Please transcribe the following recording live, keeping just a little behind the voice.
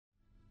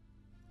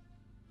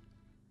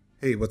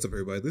Hey, what's up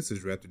everybody? This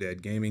is Raptor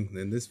Dad Gaming, and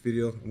in this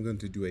video I'm going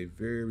to do a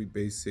very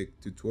basic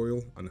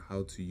tutorial on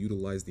how to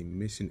utilize the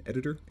mission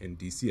editor in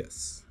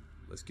DCS.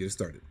 Let's get it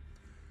started.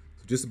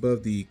 So just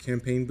above the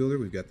campaign builder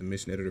we've got the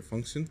mission editor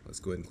function. Let's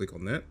go ahead and click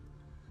on that,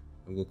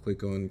 and we'll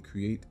click on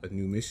create a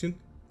new mission.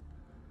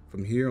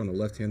 From here on the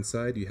left hand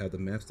side you have the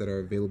maps that are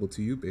available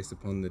to you based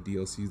upon the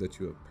DLCs that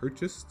you have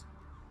purchased,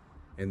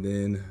 and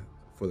then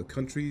for the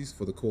countries,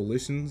 for the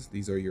coalitions,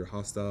 these are your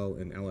hostile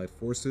and allied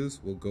forces.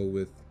 We'll go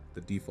with the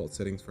default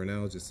settings for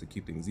now just to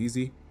keep things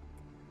easy.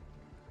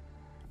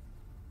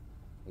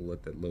 We'll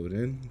let that load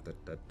in.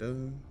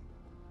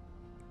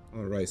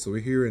 Alright, so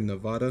we're here in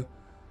Nevada.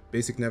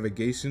 Basic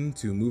navigation: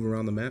 to move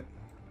around the map,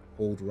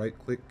 hold right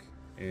click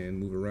and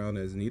move around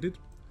as needed.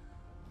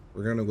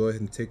 We're going to go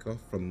ahead and take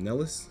off from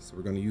Nellis, so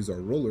we're going to use our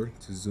roller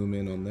to zoom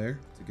in on there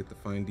to get the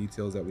fine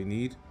details that we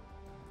need.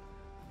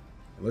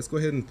 And let's go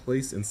ahead and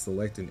place and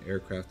select an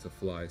aircraft to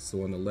fly.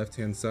 So on the left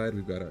hand side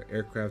we've got our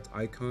aircraft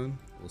icon.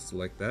 We'll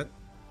select that.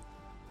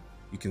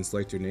 You can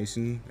select your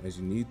nation as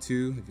you need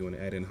to. If you want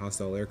to add in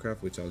hostile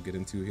aircraft, which I'll get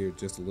into here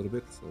just a little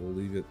bit, so we'll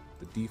leave it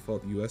the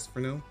default US for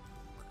now.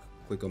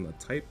 Click on the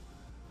type.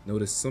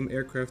 Notice some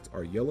aircraft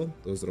are yellow.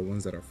 Those are the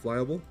ones that are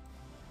flyable.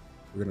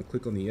 We're going to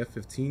click on the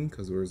F-15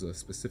 because there was a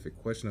specific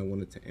question I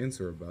wanted to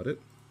answer about it.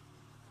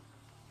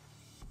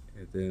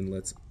 And then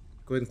let's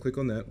go ahead and click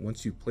on that.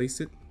 Once you place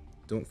it,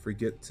 don't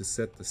forget to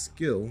set the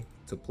skill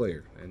to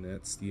player, and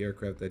that's the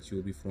aircraft that you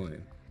will be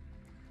flying.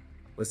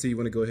 Let's say you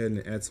want to go ahead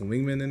and add some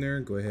wingmen in there.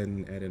 Go ahead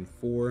and add in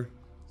 4.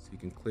 So you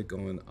can click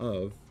on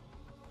of,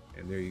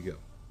 and there you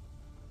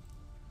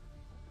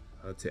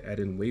go. To add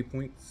in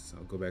waypoints,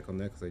 I'll go back on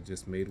that because I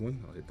just made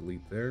one. I'll hit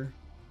delete there.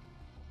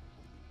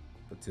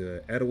 But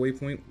to add a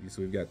waypoint,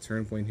 so we've got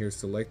turn point here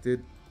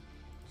selected.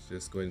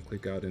 Just go ahead and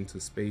click out into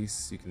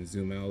space. You can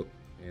zoom out,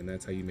 and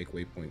that's how you make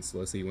waypoints. So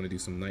let's say you want to do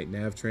some night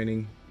nav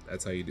training.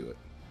 That's how you do it.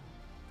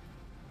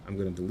 I'm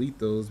going to delete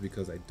those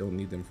because I don't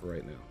need them for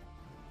right now,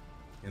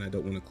 and I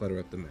don't want to clutter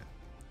up the map.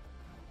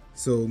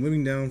 So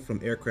moving down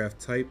from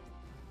aircraft type,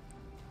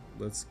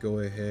 let's go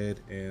ahead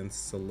and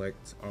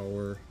select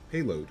our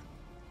payload.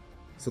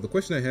 So the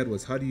question I had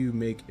was, how do you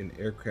make an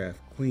aircraft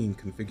clean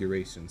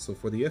configuration? So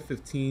for the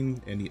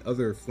F-15 and the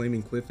other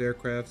Flaming Cliff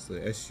aircrafts,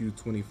 the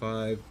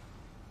Su-25,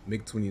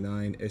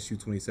 MiG-29,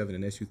 Su-27,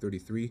 and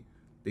Su-33,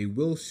 they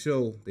will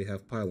show they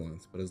have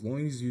pylons, but as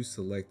long as you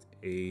select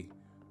a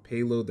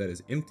payload that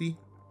is empty,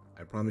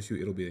 I promise you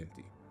it'll be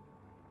empty.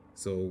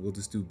 So we'll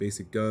just do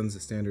basic guns, the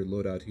standard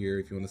loadout here.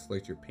 If you want to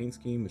select your paint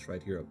scheme, it's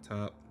right here up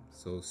top.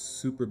 So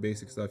super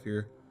basic stuff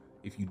here.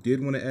 If you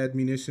did want to add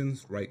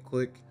munitions, right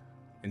click,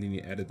 and then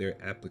you add it there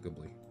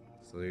applicably.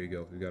 So there you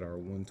go. We've got our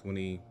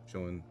 120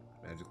 showing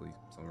magically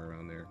somewhere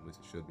around there. At least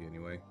it should be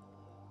anyway.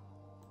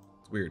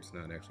 It's weird, it's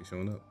not actually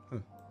showing up. Huh.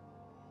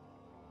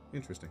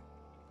 Interesting.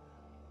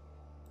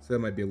 So that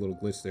might be a little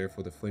glitch there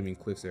for the Flaming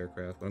Cliffs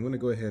aircraft, but I'm going to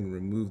go ahead and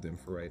remove them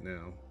for right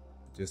now,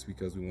 just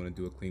because we want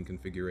to do a clean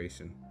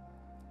configuration.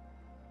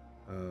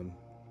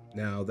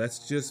 Now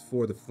that's just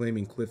for the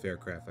Flaming Cliff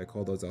aircraft. I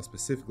call those out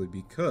specifically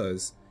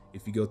because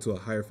if you go to a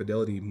higher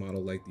fidelity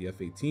model like the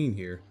F-18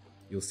 here,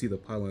 you'll see the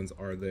pylons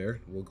are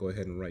there. We'll go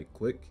ahead and right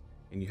click,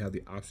 and you have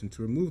the option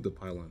to remove the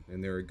pylon,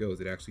 and there it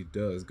goes. It actually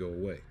does go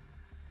away.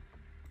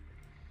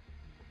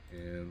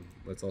 And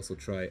let's also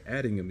try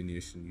adding a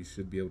munition. You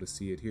should be able to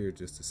see it here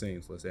just the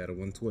same. So let's add a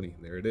 120.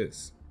 There it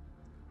is.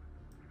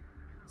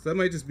 So that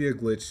might just be a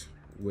glitch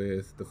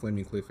with the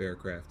Flaming Cliff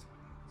aircraft.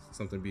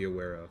 Something to be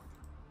aware of.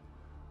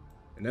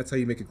 And that's how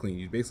you make it clean.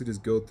 You basically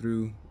just go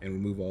through and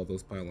remove all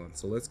those pylons.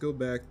 So let's go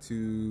back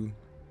to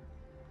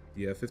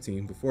the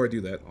F-15. Before I do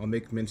that, I'll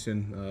make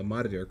mention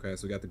modded aircraft.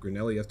 So we got the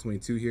Grinelli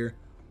F-22 here.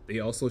 They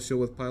also show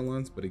with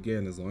pylons, but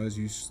again, as long as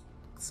you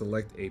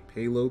select a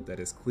payload that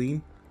is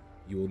clean,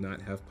 you will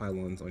not have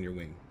pylons on your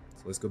wing.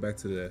 So let's go back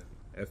to the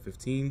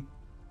F-15,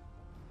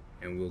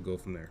 and we'll go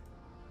from there.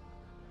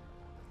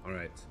 All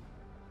right.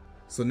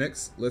 So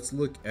next, let's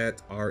look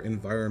at our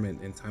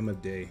environment and time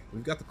of day.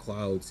 We've got the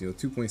clouds,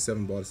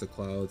 2.7 brought us the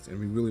clouds, and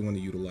we really want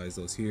to utilize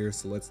those here,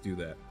 so let's do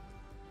that.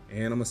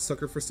 And I'm a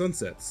sucker for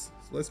sunsets,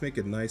 so let's make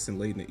it nice and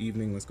late in the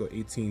evening. Let's go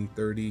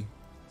 18:30,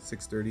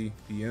 6:30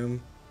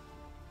 p.m.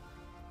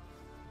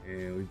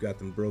 And we've got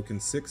them broken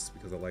 6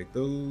 because I like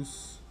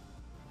those.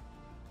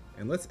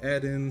 And let's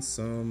add in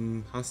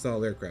some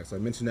hostile aircraft. So I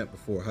mentioned that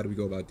before. How do we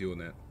go about doing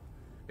that?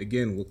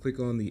 Again, we'll click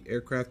on the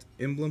aircraft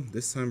emblem.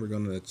 This time we're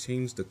going to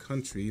change the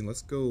country.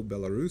 Let's go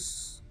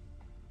Belarus.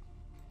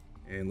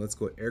 And let's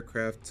go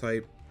aircraft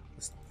type.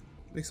 Let's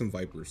make some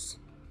Vipers.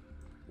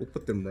 We'll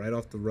put them right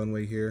off the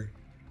runway here.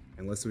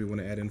 And let's say we want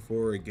to add in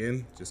 4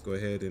 again. Just go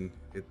ahead and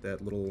hit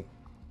that little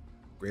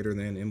greater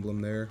than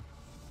emblem there,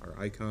 our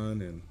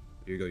icon, and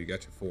here you go, you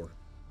got your 4.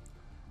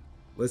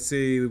 Let's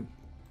say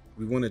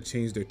we want to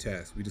change their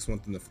task. We just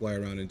want them to fly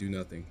around and do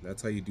nothing.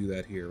 That's how you do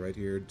that here, right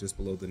here, just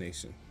below the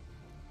nation.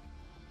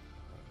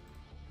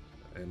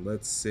 And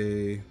let's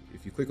say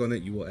if you click on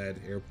it, you will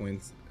add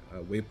airpoints,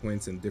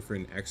 waypoints, and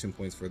different action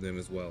points for them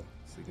as well.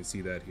 So you can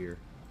see that here.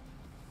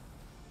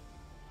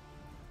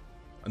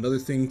 Another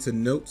thing to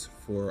note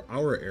for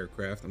our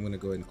aircraft, I'm going to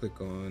go ahead and click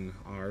on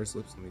ours.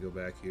 Let me go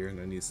back here, and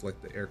I need to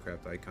select the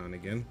aircraft icon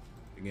again.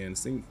 Again,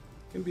 this thing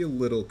can be a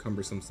little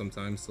cumbersome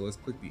sometimes, so let's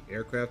click the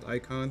aircraft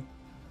icon.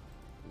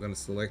 I'm going to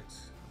select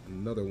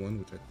another one,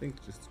 which I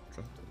think just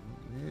dropped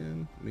it.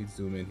 Man, let me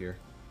zoom in here.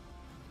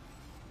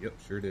 Yep,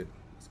 sure did.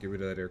 Let's get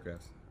rid of that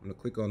aircraft. I'm going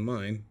to click on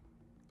mine.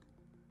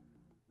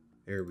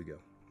 There we go.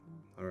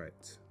 All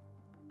right.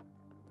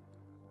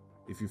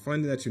 If you're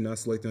finding that you're not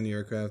selecting the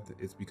aircraft,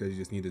 it's because you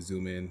just need to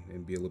zoom in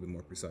and be a little bit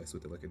more precise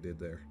with it like I did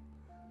there.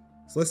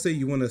 So let's say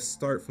you want to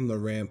start from the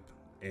ramp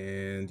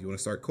and you want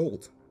to start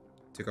cold.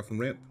 Take off from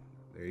ramp.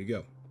 There you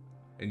go.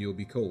 And you'll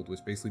be cold, which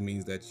basically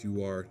means that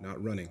you are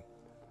not running.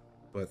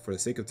 But for the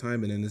sake of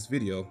time and in this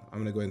video, I'm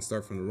going to go ahead and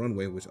start from the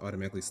runway, which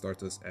automatically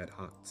starts us at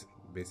hot.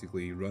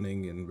 Basically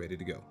running and ready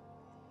to go.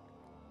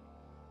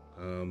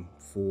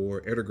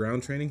 For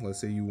air-to-ground training,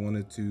 let's say you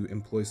wanted to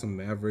employ some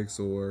Mavericks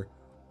or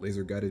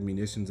laser-guided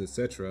munitions,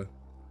 etc.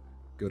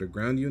 Go to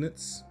ground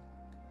units,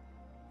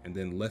 and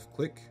then left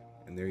click,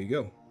 and there you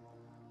go.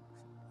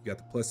 You got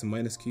the plus and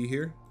minus key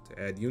here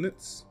to add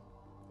units,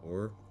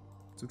 or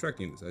subtract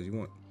units as you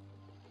want.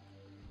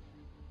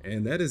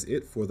 And that is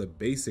it for the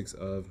basics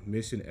of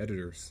mission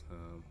editors.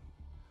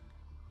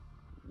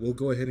 We'll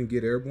go ahead and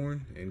get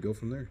airborne and go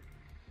from there.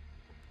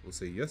 We'll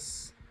say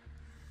yes.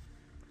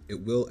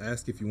 It will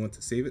ask if you want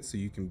to save it so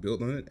you can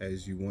build on it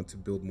as you want to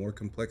build more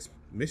complex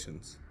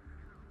missions.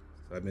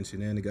 So I've been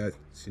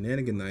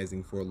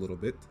shenaniganizing for a little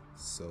bit,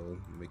 so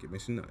make it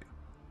mission 9.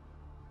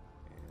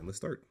 And let's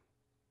start.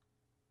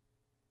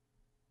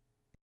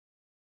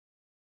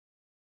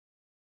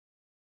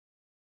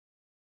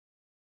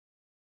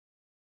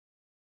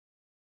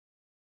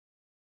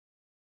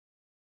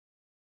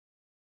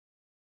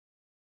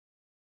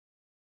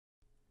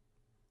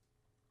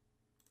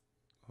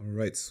 All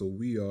right, so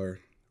we are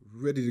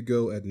ready to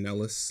go at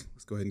Nellis.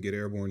 Let's go ahead and get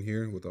airborne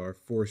here with our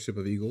 4 ship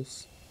of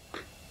Eagles.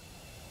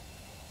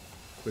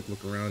 Quick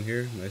look around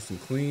here, nice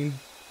and clean.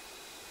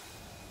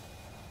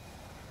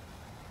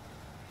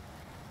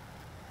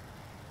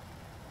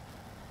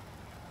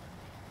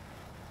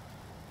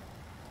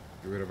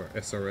 Get rid of our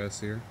SRS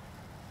here.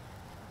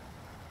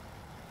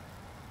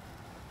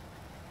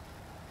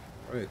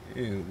 All right,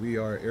 and we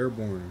are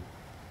airborne.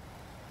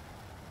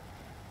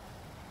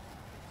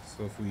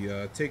 So if we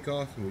take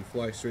off and we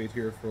fly straight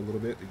here for a little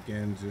bit,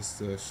 again, just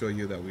to show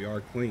you that we are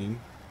clean.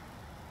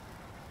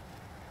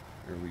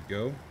 There we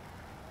go.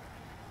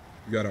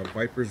 We got our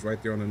Vipers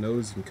right there on the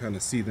nose. You can kind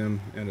of see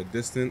them at a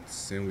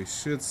distance, and we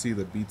should see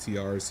the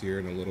BTRs here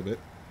in a little bit.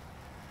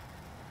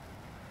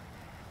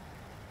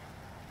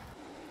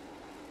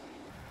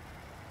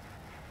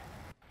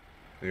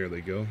 There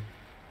they go.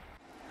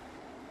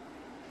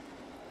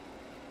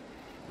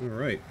 All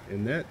right,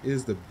 and that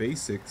is the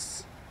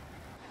basics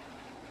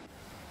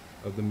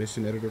of the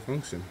mission editor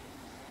function.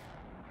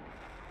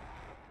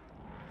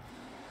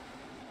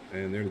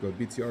 And there we go,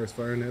 BTR is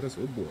firing at us.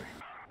 Oh boy.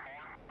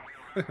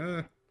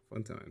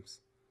 Fun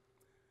times.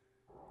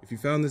 If you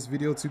found this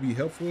video to be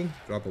helpful,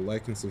 drop a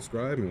like and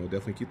subscribe, and we'll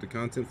definitely keep the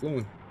content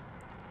flowing.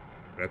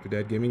 Rapid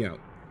Dad Gaming out.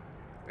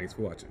 Thanks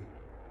for watching.